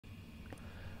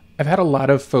I've had a lot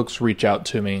of folks reach out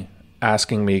to me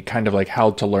asking me kind of like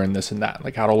how to learn this and that.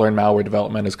 Like how to learn malware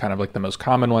development is kind of like the most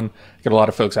common one. I get a lot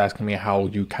of folks asking me how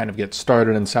you kind of get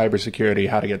started in cybersecurity,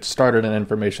 how to get started in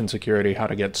information security, how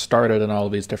to get started in all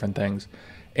of these different things.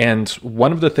 And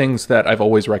one of the things that I've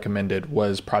always recommended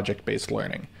was project-based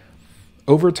learning.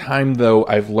 Over time, though,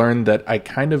 I've learned that I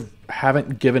kind of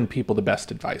haven't given people the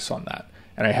best advice on that.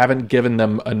 And I haven't given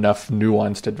them enough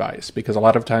nuanced advice, because a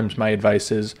lot of times my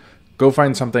advice is go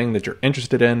find something that you're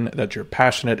interested in, that you're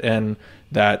passionate in,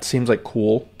 that seems like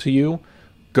cool to you.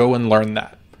 Go and learn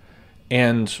that.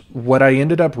 And what I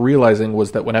ended up realizing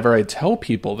was that whenever I tell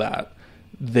people that,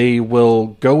 they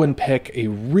will go and pick a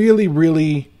really,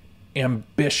 really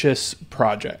ambitious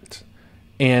project.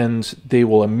 And they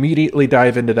will immediately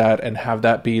dive into that and have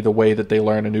that be the way that they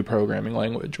learn a new programming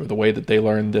language, or the way that they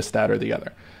learn this, that, or the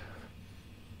other.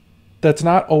 That's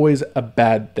not always a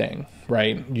bad thing,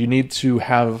 right? You need to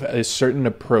have a certain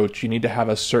approach. You need to have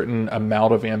a certain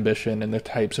amount of ambition in the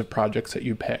types of projects that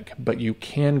you pick, but you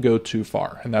can go too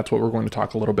far. And that's what we're going to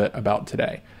talk a little bit about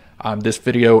today. This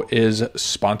video is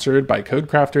sponsored by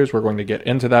CodeCrafters. We're going to get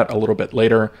into that a little bit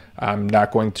later. I'm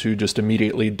not going to just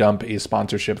immediately dump a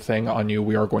sponsorship thing on you.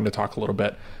 We are going to talk a little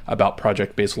bit about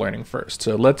project-based learning first.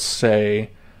 So let's say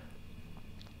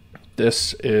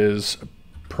this is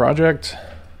project-based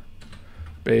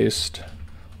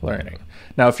learning.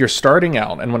 Now, if you're starting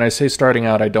out, and when I say starting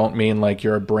out, I don't mean like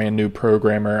you're a brand new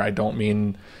programmer. I don't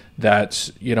mean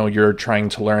that, you're trying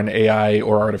to learn AI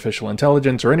or artificial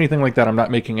intelligence or anything like that. I'm not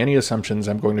making any assumptions.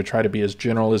 I'm going to try to be as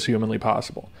general as humanly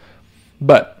possible.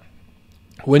 But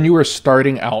when you are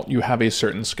starting out, you have a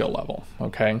certain skill level,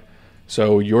 okay?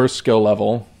 So your skill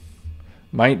level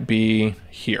might be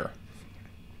here.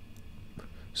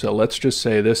 So let's just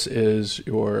say this is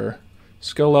your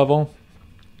skill level.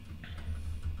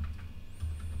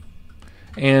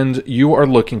 And you are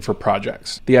looking for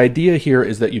projects. The idea here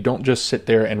is that you don't just sit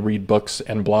there and read books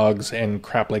and blogs and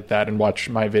crap like that and watch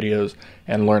my videos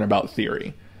and learn about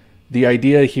theory. The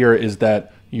idea here is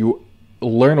that you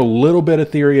learn a little bit of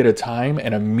theory at a time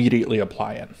and immediately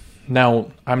apply it.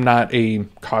 Now, I'm not a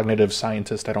cognitive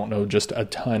scientist. I don't know just a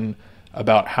ton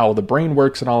about how the brain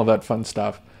works and all of that fun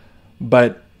stuff.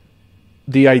 But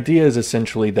the idea is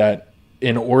essentially that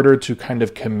in order to kind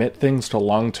of commit things to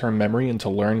long-term memory and to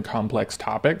learn complex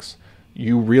topics,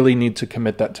 you really need to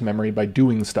commit that to memory by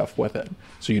doing stuff with it.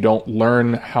 So you don't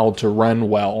learn how to run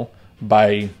well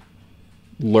by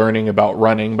learning about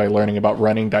running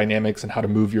dynamics and how to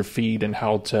move your feet and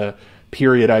how to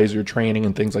periodize your training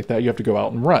and things like that. You have to go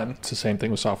out and run. It's the same thing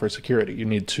with software security. You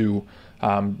need to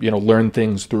learn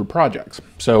things through projects.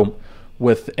 So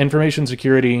with information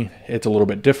security, it's a little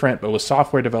bit different, but with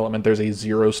software development, there's a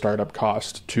zero startup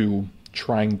cost to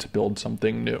trying to build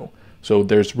something new. So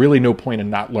there's really no point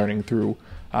in not learning through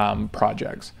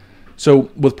projects. So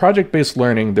with project-based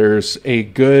learning, there's a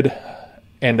good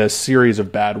and a series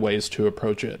of bad ways to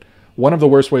approach it. One of the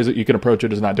worst ways that you can approach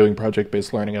it is not doing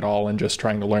project-based learning at all and just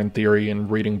trying to learn theory and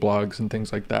reading blogs and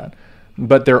things like that.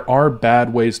 But there are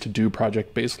bad ways to do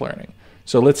project-based learning.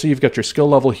 So let's say you've got your skill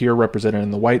level here represented in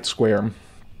the white square.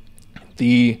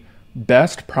 The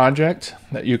best project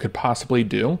that you could possibly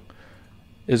do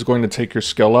is going to take your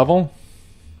skill level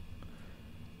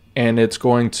and it's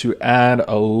going to add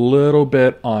a little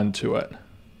bit onto it.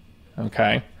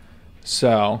 Okay,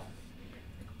 so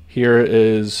here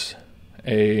is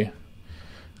a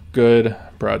good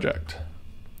project.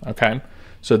 Okay,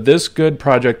 so this good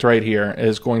project right here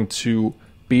is going to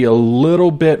be a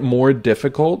little bit more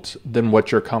difficult than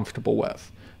what you're comfortable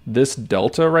with. This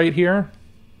delta right here,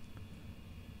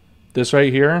 this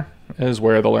right here is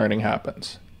where the learning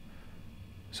happens.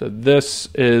 So this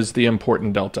is the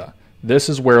important delta. This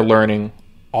is where learning,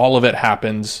 all of it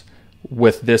happens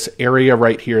with this area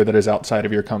right here that is outside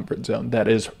of your comfort zone, that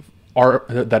is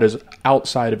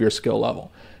outside of your skill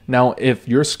level. Now, if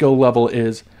your skill level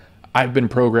is, I've been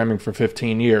programming for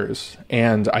 15 years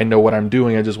and I know what I'm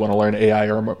doing, I just want to learn AI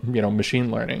or machine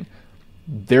learning,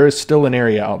 there is still an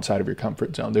area outside of your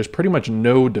comfort zone. There's pretty much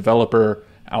no developer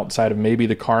outside of maybe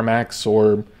the Carmacks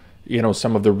or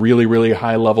some of the really, really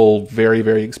high level, very,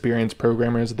 very experienced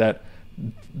programmers that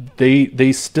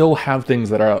they still have things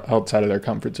that are outside of their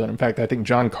comfort zone. In fact, I think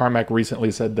John Carmack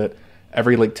recently said that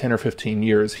every 10 or 15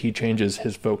 years he changes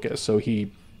his focus. So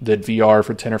he did VR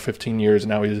for 10 or 15 years.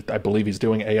 Now I believe he's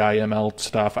doing AI ML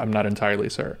stuff. I'm not entirely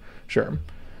sure.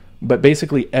 But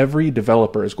basically every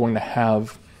developer is going to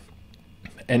have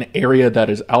an area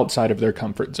that is outside of their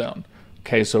comfort zone.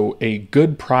 Okay, so a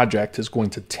good project is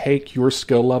going to take your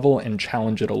skill level and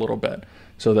challenge it a little bit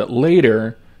so that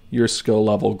later your skill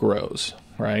level grows,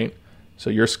 right? So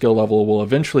your skill level will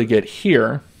eventually get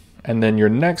here And then your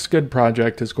next good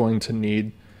project is going to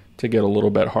need to get a little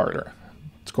bit harder.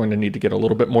 It's going to need to get a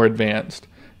little bit more advanced.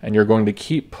 And you're going to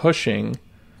keep pushing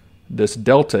this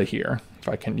delta here, if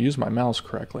I can use my mouse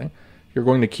correctly. You're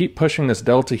going to keep pushing this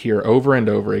delta here over and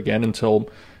over again until,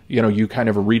 you kind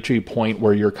of reach a point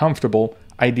where you're comfortable.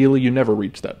 Ideally, you never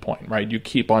reach that point, right? You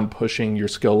keep on pushing your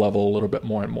skill level a little bit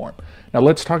more and more. Now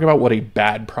let's talk about what a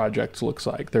bad project looks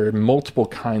like. There are multiple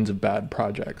kinds of bad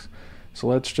projects. So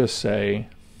let's just say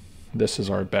this is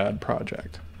our bad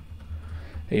project.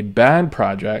 A bad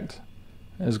project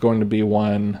is going to be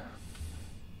one,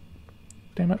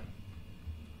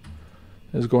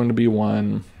 is going to be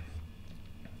one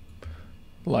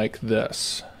like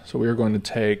this. So we are going to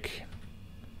take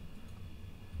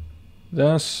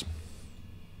this,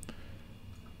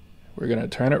 we're going to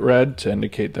turn it red to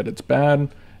indicate that it's bad,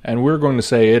 and we're going to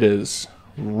say it is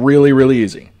really, really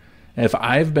easy. And if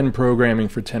I've been programming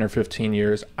for 10 or 15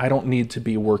 years, I don't need to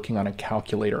be working on a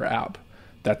calculator app.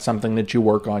 That's something that you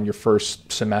work on your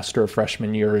first semester of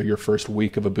freshman year, or your first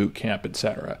week of a boot camp,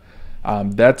 etc.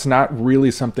 That's not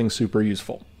really something super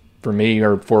useful for me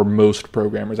or for most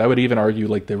programmers. I would even argue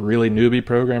like the really newbie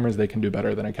programmers, they can do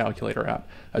better than a calculator app.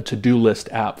 A to-do list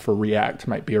app for React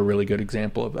might be a really good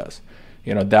example of this.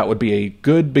 That would be a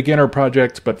good beginner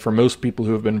project, but for most people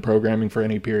who have been programming for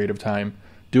any period of time,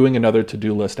 doing another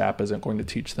to-do list app isn't going to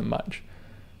teach them much.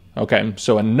 Okay,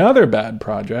 so another bad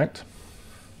project.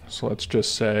 So let's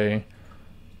just say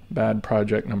bad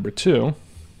project number 2.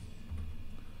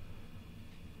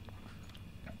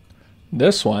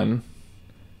 This one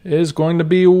is going to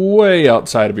be way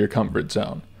outside of your comfort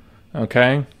zone.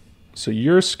 Okay? So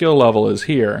your skill level is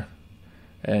here,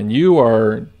 and you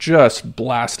are just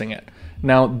blasting it.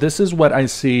 Now, this is what I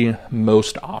see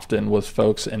most often with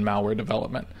folks in malware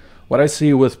development. What I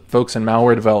see with folks in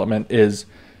malware development is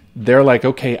they're like,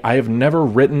 okay, I have never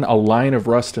written a line of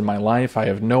Rust in my life. I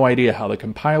have no idea how the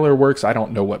compiler works. I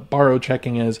don't know what borrow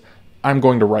checking is. I'm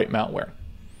going to write malware.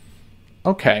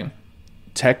 Okay,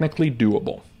 technically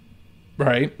doable,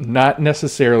 right? Not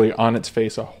necessarily on its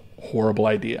face a horrible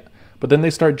idea. But then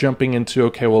they start jumping into,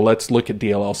 okay, well, let's look at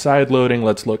DLL sideloading.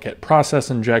 Let's look at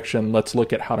process injection. Let's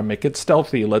look at how to make it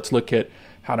stealthy. Let's look at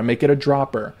how to make it a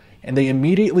dropper. And they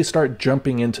immediately start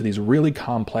jumping into these really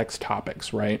complex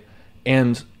topics, right?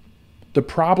 And the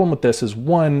problem with this is,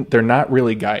 one, they're not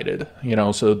really guided,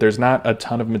 so there's not a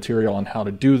ton of material on how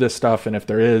to do this stuff. And if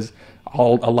there is, a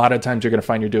lot of times you're going to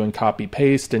find you're doing copy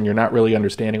paste and you're not really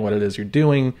understanding what it is you're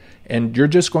doing. And you're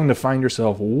just going to find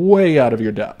yourself way out of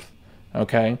your depth,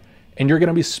 okay? And you're going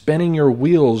to be spinning your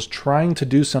wheels trying to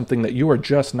do something that you are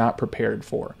just not prepared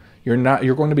for. You're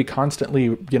going to be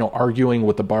constantly, arguing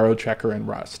with the borrow checker in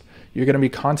Rust. You're going to be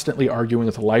constantly arguing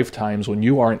with lifetimes when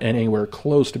you aren't anywhere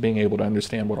close to being able to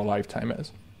understand what a lifetime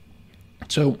is.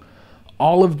 So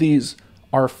all of these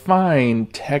are fine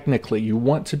technically. You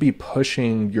want to be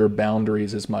pushing your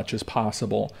boundaries as much as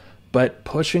possible, but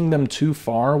pushing them too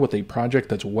far with a project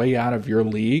that's way out of your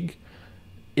league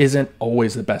isn't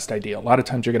always the best idea. A lot of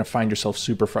times you're going to find yourself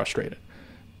super frustrated.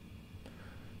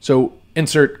 So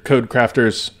insert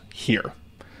CodeCrafters here.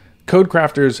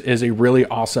 CodeCrafters is a really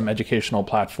awesome educational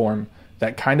platform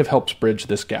that kind of helps bridge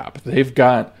this gap. They've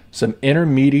got some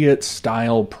intermediate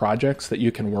style projects that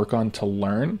you can work on to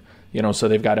learn. So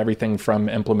they've got everything from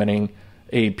implementing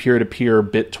a peer-to-peer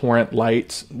BitTorrent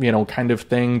light, kind of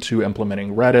thing to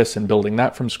implementing Redis and building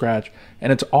that from scratch.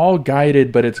 And it's all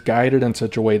guided, but it's guided in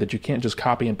such a way that you can't just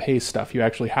copy and paste stuff. You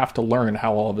actually have to learn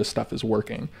how all of this stuff is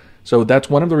working. So that's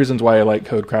one of the reasons why I like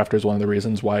CodeCrafters, one of the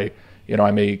reasons why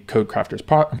I'm a CodeCrafters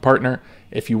partner.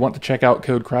 If you want to check out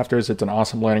CodeCrafters, it's an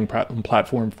awesome learning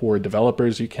platform for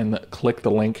developers. You can click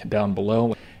the link down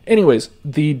below. Anyways,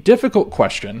 the difficult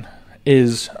question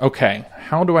is, okay,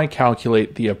 how do I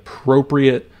calculate the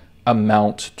appropriate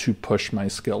amount to push my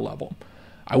skill level?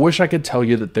 I wish I could tell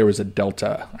you that there was a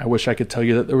delta. I wish I could tell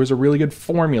you that there was a really good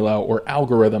formula or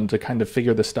algorithm to kind of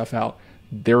figure this stuff out.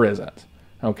 There isn't,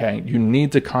 okay? You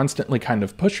need to constantly kind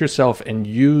of push yourself and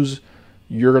use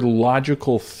your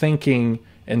logical thinking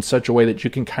in such a way that you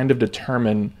can kind of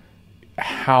determine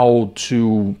how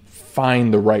to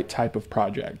find the right type of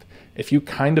project. If you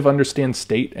kind of understand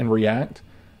state and React,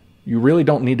 you really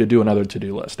don't need to do another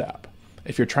to-do list app.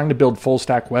 If you're trying to build full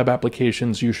stack web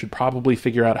applications, you should probably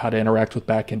figure out how to interact with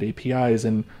backend APIs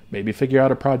and maybe figure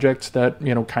out a project that,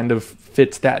 kind of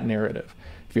fits that narrative.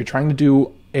 If you're trying to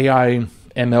do AI,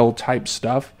 ML type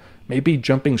stuff, maybe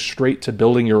jumping straight to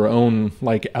building your own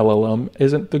LLM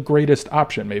isn't the greatest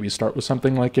option. Maybe start with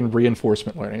something like in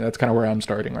reinforcement learning. That's kind of where I'm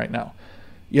starting right now.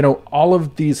 All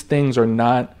of these things are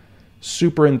not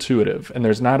super intuitive, and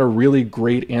there's not a really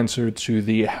great answer to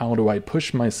the how do I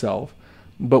push myself.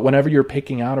 But whenever you're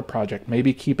picking out a project,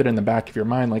 maybe keep it in the back of your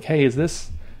mind like, hey, is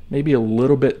this maybe a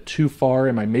little bit too far?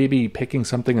 Am I maybe picking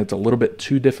something that's a little bit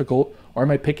too difficult? Or am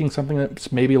I picking something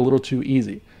that's maybe a little too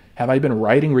easy? Have I been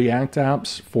writing React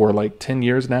apps for like 10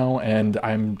 years now and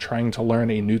I'm trying to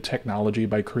learn a new technology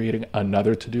by creating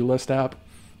another to-do list app?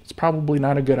 It's probably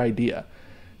not a good idea.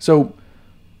 So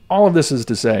all of this is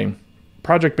to say,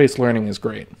 project-based learning is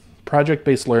great.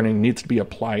 Project-based learning needs to be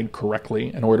applied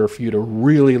correctly in order for you to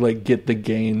really like get the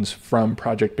gains from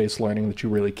project-based learning that you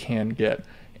really can get.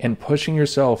 And pushing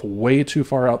yourself way too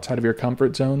far outside of your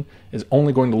comfort zone is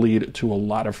only going to lead to a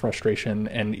lot of frustration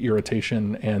and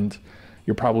irritation, and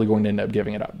you're probably going to end up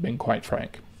giving it up, being quite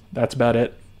frank. That's about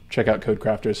it. Check out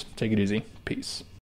CodeCrafters. Take it easy. Peace.